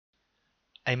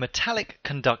A metallic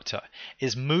conductor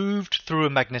is moved through a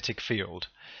magnetic field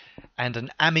and an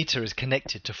ammeter is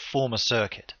connected to form a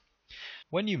circuit.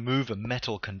 When you move a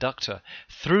metal conductor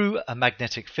through a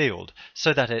magnetic field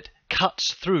so that it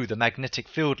cuts through the magnetic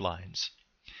field lines,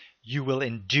 you will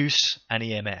induce an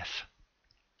EMF.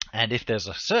 And if there's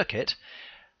a circuit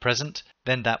present,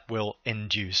 then that will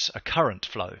induce a current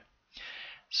flow.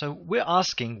 So we're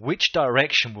asking which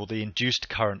direction will the induced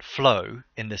current flow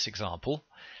in this example,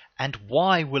 and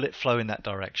why will it flow in that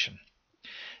direction?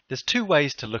 There's two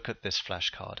ways to look at this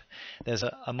flashcard. There's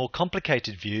a more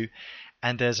complicated view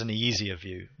and there's an easier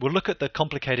view. We'll look at the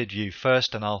complicated view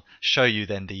first and I'll show you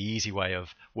then the easy way of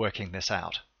working this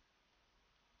out.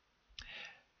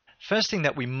 First thing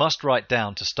that we must write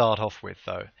down to start off with,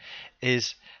 though,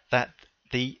 is that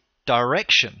the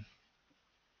direction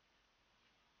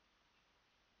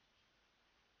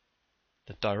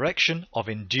of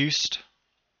induced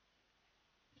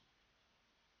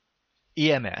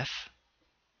EMF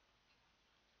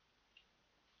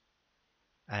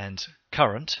and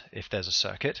current, if there's a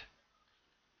circuit,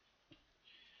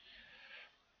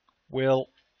 will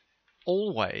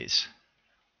always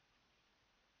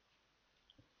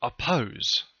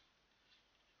oppose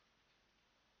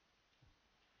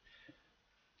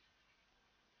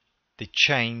the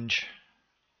change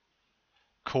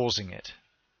causing it.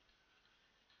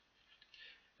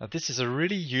 Now this is a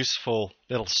really useful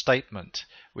little statement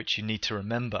which you need to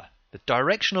remember. The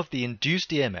direction of the induced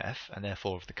EMF, and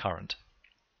therefore of the current,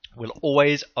 will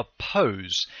always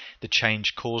oppose the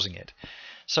change causing it.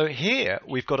 So here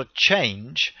we've got a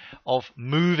change of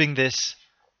moving this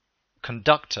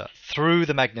conductor through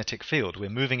the magnetic field. We're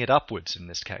moving it upwards in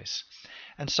this case.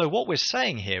 And so what we're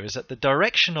saying here is that the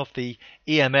direction of the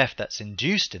EMF that's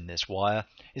induced in this wire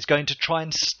is going to try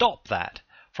and stop that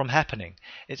from happening.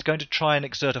 It's going to try and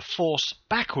exert a force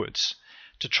backwards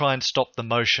to try and stop the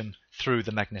motion through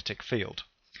the magnetic field.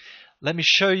 Let me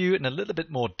show you in a little bit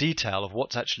more detail of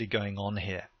what's actually going on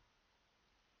here.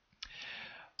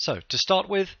 So to start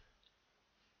with,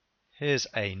 here's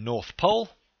a north pole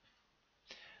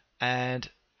and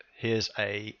here's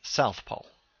a south pole.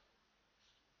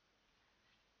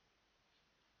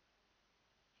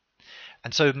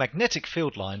 And so magnetic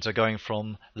field lines are going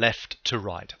from left to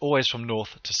right, always from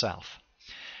north to south.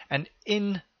 And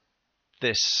in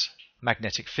this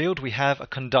magnetic field we have a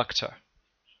conductor.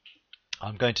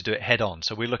 I'm going to do it head on,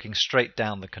 so we're looking straight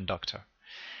down the conductor.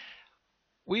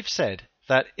 We've said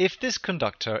that if this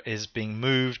conductor is being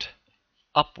moved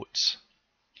upwards,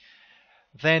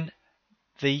 then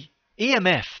the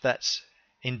EMF that's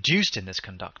induced in this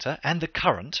conductor and the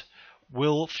current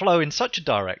will flow in such a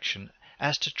direction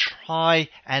as to try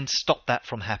and stop that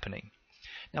from happening.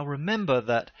 Now remember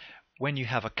that when you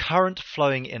have a current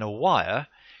flowing in a wire,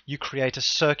 you create a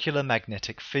circular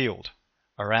magnetic field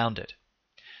around it.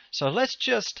 So let's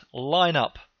just line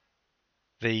up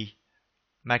the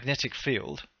magnetic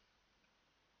field.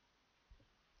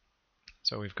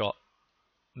 So we've got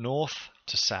north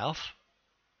to south,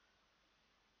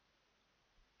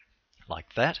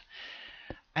 like that.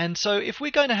 And so if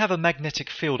we're going to have a magnetic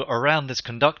field around this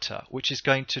conductor, which is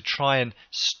going to try and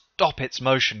stop its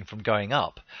motion from going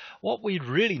up, what we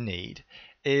really need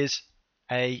is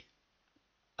a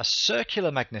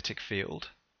circular magnetic field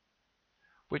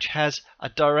which has a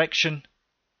direction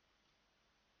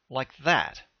like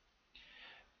that.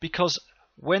 Because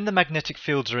when the magnetic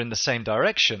fields are in the same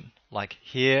direction, like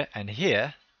here and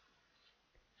here,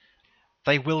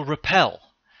 they will repel.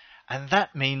 And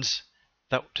that means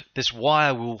that this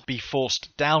wire will be forced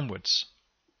downwards.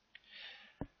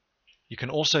 You can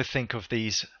also think of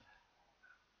these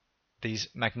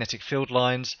magnetic field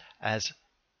lines as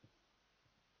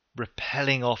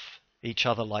repelling off each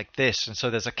other like this, and so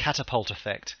there's a catapult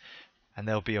effect and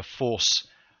there'll be a force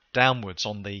downwards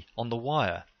on the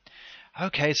wire.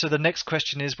 Okay, so the next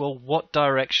question is, well, what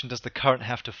direction does the current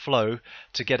have to flow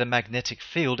to get a magnetic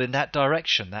field in that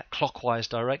direction, that clockwise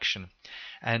direction?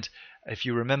 And if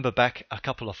you remember back a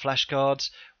couple of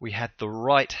flashcards, we had the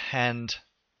right hand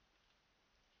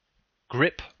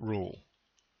grip rule.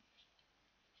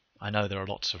 I know there are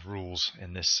lots of rules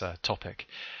in this topic.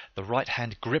 The right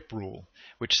hand grip rule,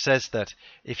 which says that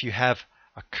if you have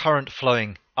a current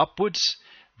flowing upwards,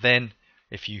 then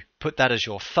if you put that as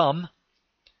your thumb,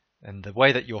 and the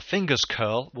way that your fingers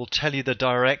curl will tell you the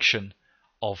direction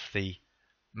of the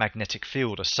magnetic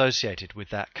field associated with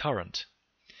that current.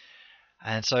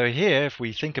 And so here, if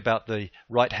we think about the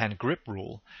right hand grip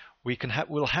rule,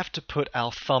 we'll have to put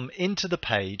our thumb into the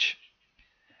page,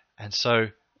 and so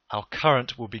our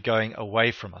current will be going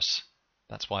away from us.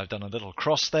 That's why I've done a little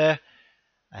cross there,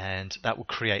 and that will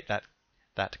create that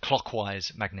that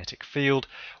clockwise magnetic field,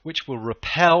 which will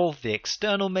repel the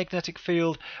external magnetic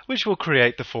field, which will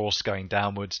create the force going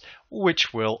downwards,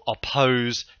 which will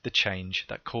oppose the change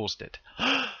that caused it.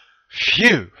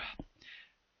 Phew!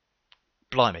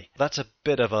 Blimey, that's a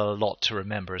bit of a lot to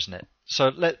remember, isn't it? So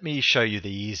let me show you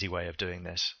the easy way of doing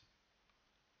this.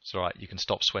 It's alright, you can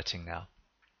stop sweating now.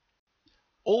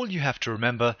 All you have to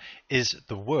remember is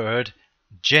the word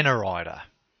generator.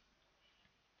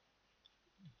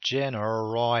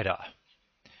 Generator.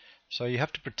 So you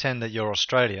have to pretend that you're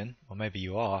Australian, or maybe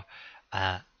you are.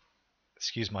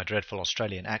 Excuse my dreadful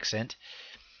Australian accent.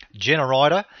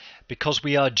 Generator, because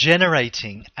we are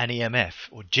generating an EMF,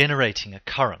 or generating a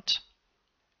current,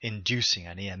 inducing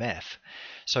an EMF.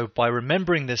 So by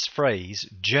remembering this phrase,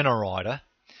 generator,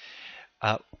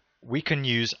 we can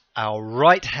use our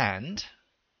right hand,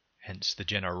 hence the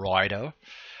generator,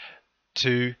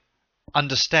 to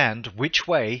understand which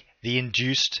way the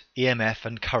induced EMF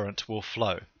and current will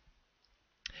flow.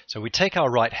 So we take our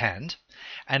right hand,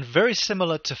 and very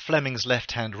similar to Fleming's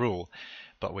left-hand rule,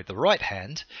 but with the right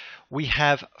hand, we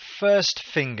have first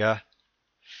finger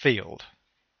field.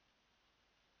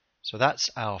 So that's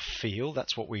our field,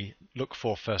 that's what we look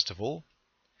for first of all.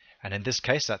 And in this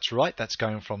case, that's right, that's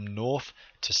going from north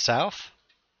to south.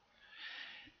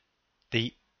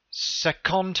 The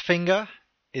second finger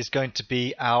is going to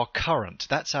be our current.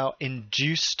 That's our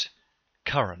induced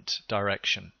current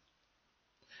direction.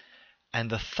 And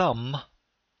the thumb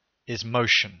is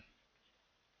motion.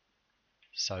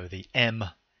 So the M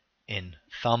in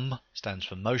thumb stands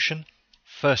for motion.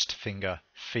 First finger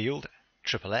field,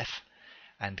 triple F,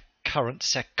 and current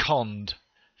second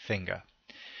finger.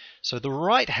 So the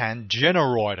right hand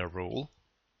generator rule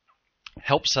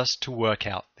helps us to work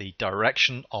out the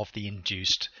direction of the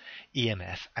induced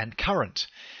EMF and current.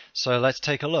 So let's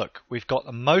take a look. We've got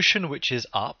a motion which is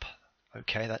up.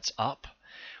 Okay, that's up.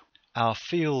 Our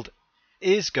field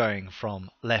is going from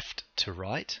left to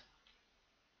right.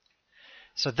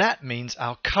 So that means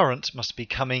our current must be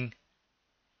coming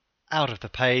out of the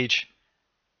page.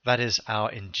 That is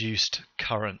our induced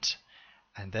current.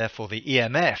 And therefore the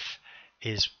EMF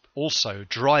is also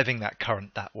driving that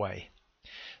current that way.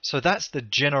 So that's the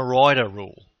generator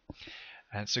rule.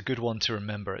 And it's a good one to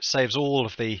remember. It saves all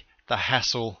of the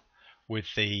hassle with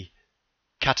the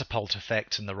catapult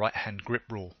effect and the right hand grip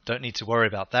rule. Don't need to worry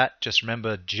about that. Just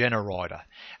remember generator.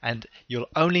 And you'll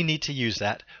only need to use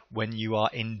that when you are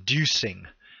inducing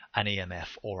an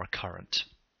EMF or a current.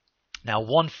 Now,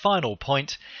 one final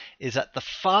point is that the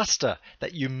faster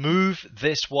that you move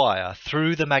this wire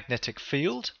through the magnetic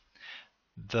field,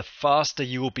 the faster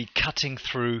you will be cutting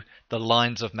through the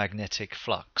lines of magnetic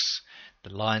flux,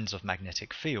 the lines of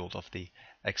magnetic field of the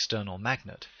external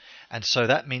magnet. And so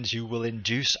that means you will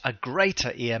induce a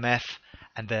greater EMF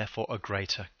and therefore a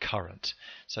greater current.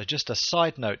 So just a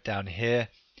side note down here,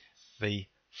 the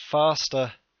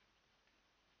faster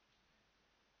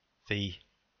the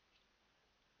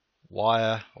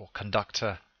wire or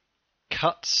conductor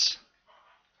cuts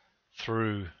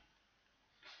through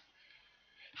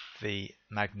the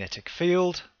magnetic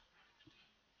field,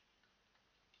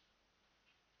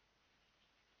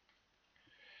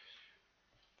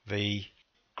 the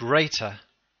greater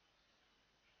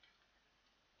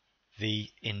the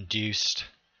induced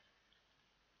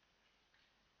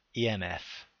EMF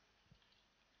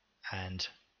and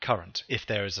current if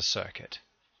there is a circuit.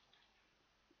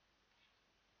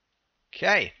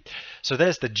 Okay, so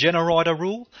there's the generator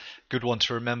rule. Good one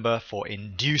to remember for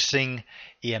inducing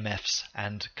EMFs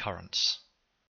and currents.